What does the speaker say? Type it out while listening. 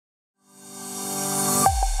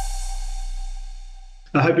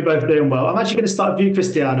I hope you're both doing well. I'm actually going to start with you,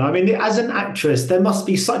 Cristiano. I mean, as an actress, there must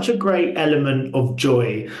be such a great element of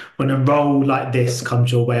joy when a role like this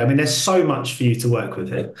comes your way. I mean, there's so much for you to work with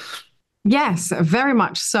here. Yes, very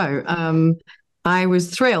much so. I was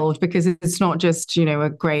thrilled because it's not just, a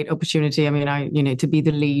great opportunity. I mean, to be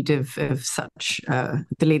the lead of such, the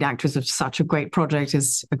lead actress of such a great project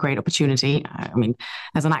is a great opportunity. I mean,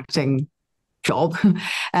 as an acting job,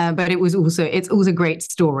 but it's also a great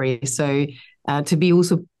story. So to be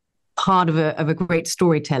also part of a great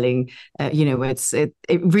storytelling, it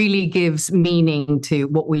really gives meaning to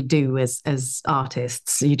what we do as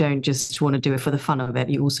artists. You don't just want to do it for the fun of it.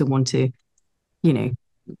 You also want to, you know,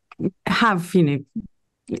 have, you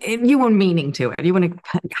want meaning to it. You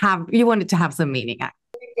want it to have some meaning.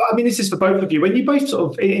 I mean, this is for both of you. When you both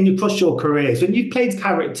sort of, across your careers, when you've played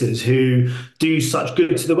characters who do such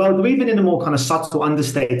good to the world, or even in a more kind of subtle,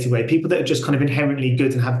 understated way, people that are just kind of inherently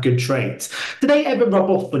good and have good traits, do they ever rub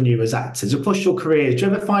off on you as actors across your careers? Do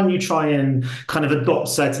you ever find you try and kind of adopt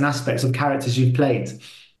certain aspects of characters you've played?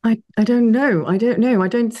 I don't know. I don't know. I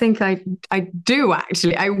don't think I do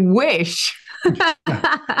actually. I wish. Yeah.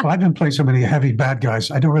 Well, I've been playing so many heavy bad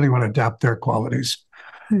guys. I don't really want to adapt their qualities.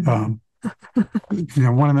 Um,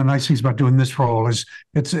 One of the nice things about doing this role is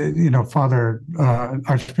it's, Father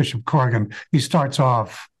Archbishop Corrigan, he starts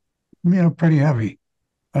off, pretty heavy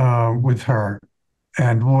with her.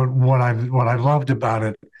 And what I loved about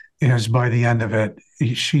it is by the end of it,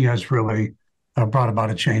 she has really brought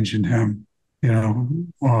about a change in him,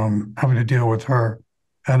 having to deal with her.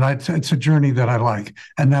 And it's a journey that I like.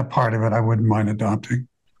 And that part of it, I wouldn't mind adopting.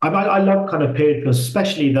 I love kind of period films,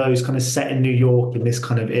 especially those kind of set in New York in this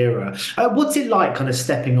kind of era. What's it like kind of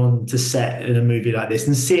stepping on to set in a movie like this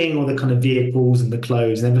and seeing all the kind of vehicles and the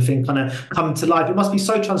clothes and everything kind of come to life? It must be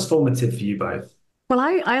so transformative for you both. Well,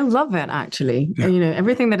 I love it actually. Yeah.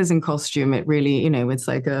 Everything that is in costume, it really, it's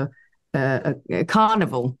like a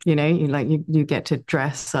carnival, you get to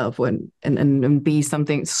dress up and be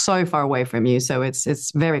something so far away from you. So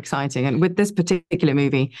it's very exciting. And with this particular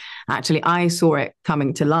movie, actually, I saw it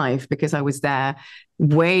coming to life because I was there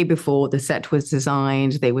way before the set was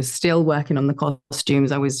designed. They were still working on the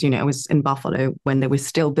costumes. I was in Buffalo when they were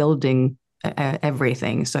still building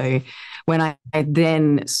everything. So when I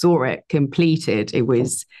then saw it completed, it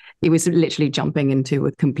was literally jumping into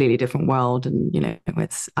a completely different world. And,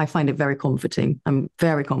 I find it very comforting. I'm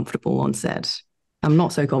very comfortable on set. I'm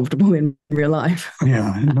not so comfortable in real life.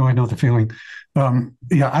 Yeah, no, I know the feeling.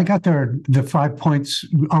 I got there, the 5 points,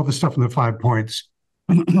 all the stuff in the 5 points,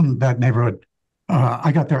 that neighborhood.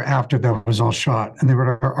 I got there after that was all shot, and they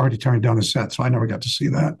were already tearing down the set, so I never got to see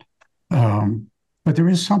that. But there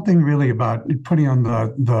is something really about putting on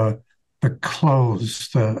the clothes,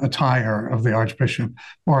 the attire of the Archbishop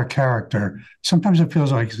or a character. Sometimes it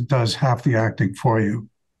feels like it does half the acting for you,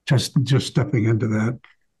 just stepping into that.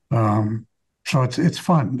 So it's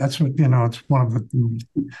fun. That's what, it's one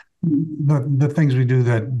of the things we do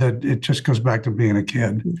that it just goes back to being a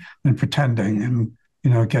kid and pretending and,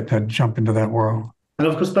 get that jump into that world. And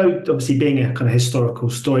of course, both obviously being a kind of historical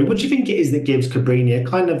story, what do you think it is that gives Cabrini a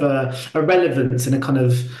kind of a relevance in a kind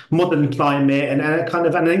of modern climate and a kind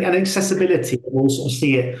of an accessibility that will sort of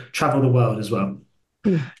see it travel the world as well?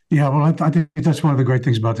 Yeah, well, I think that's one of the great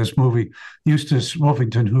things about this movie. Eustace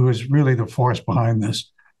Wolfington, who is really the force behind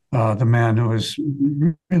this, the man who has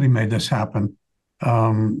really made this happen,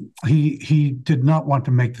 he did not want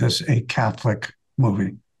to make this a Catholic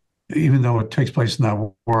movie, even though it takes place in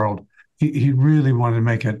that world. He really wanted to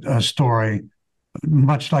make it a story,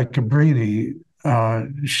 much like Cabrini.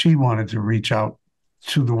 She wanted to reach out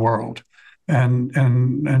to the world,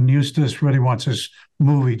 and Eustace really wants his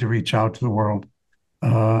movie to reach out to the world.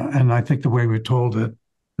 And I think the way we told it,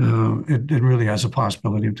 it really has a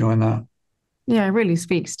possibility of doing that. Yeah, it really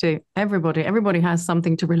speaks to everybody. Everybody has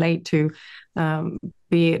something to relate to,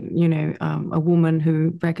 be it, a woman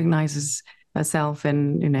who recognizes herself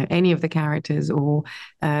in, any of the characters, or,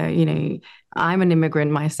 I'm an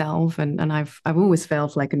immigrant myself, and I've always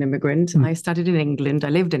felt like an immigrant. I studied in England. I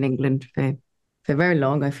lived in England for very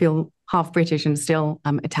long. I feel half British and still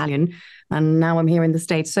Italian, and now I'm here in the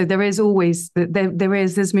States. So there is always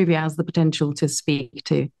this movie has the potential to speak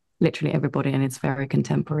to literally everybody, and it's very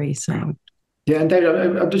contemporary. So. Yeah, and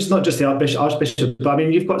David, I'm just not just the Archbishop, but I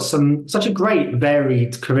mean, you've got such a great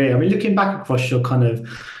varied career. I mean, looking back across your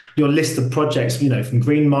list of projects, from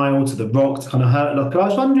Green Mile to The Rock to kind of Hurt Locker, I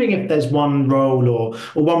was wondering if there's one role or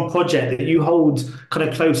one project that you hold kind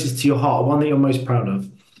of closest to your heart, one that you're most proud of.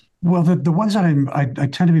 Well, the ones that I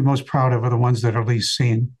tend to be most proud of are the ones that are least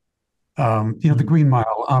seen. The Green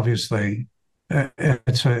Mile, obviously,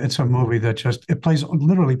 it's a movie that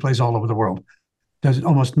literally plays all over the world. There's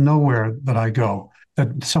almost nowhere that I go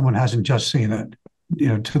that someone hasn't just seen it,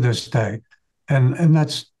 to this day, and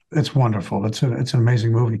it's wonderful. It's an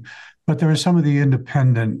amazing movie. But there are some of the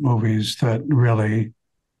independent movies that really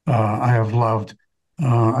I have loved.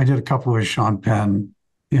 I did a couple with Sean Penn.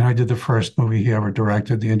 I did the first movie he ever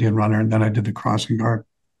directed, The Indian Runner, and then I did The Crossing Guard.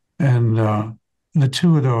 And the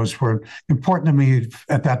two of those were important to me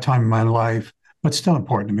at that time in my life, but still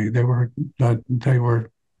important to me. They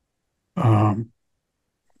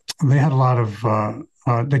had a lot of,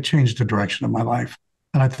 they changed the direction of my life.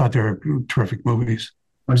 And I thought they were terrific movies.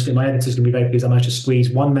 Honestly, my editor's going to be very pleased. I managed to squeeze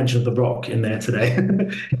one mention of The Rock in there today.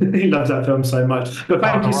 He loves that film so much. But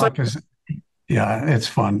thank you so much. Yeah, it's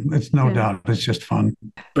fun. It's no doubt. It's just fun.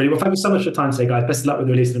 Brilliant. Well, thank you so much for your time today, guys. Best of luck with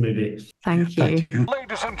the release of the movie. Thank you.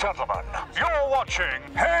 Ladies and gentlemen, you're watching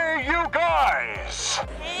Hey You Guys.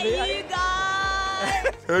 Hey, you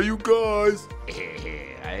guys. Hey, you guys.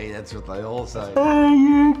 Hey, that's what they all say. Hey,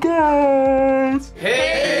 you guys.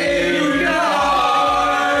 Hey.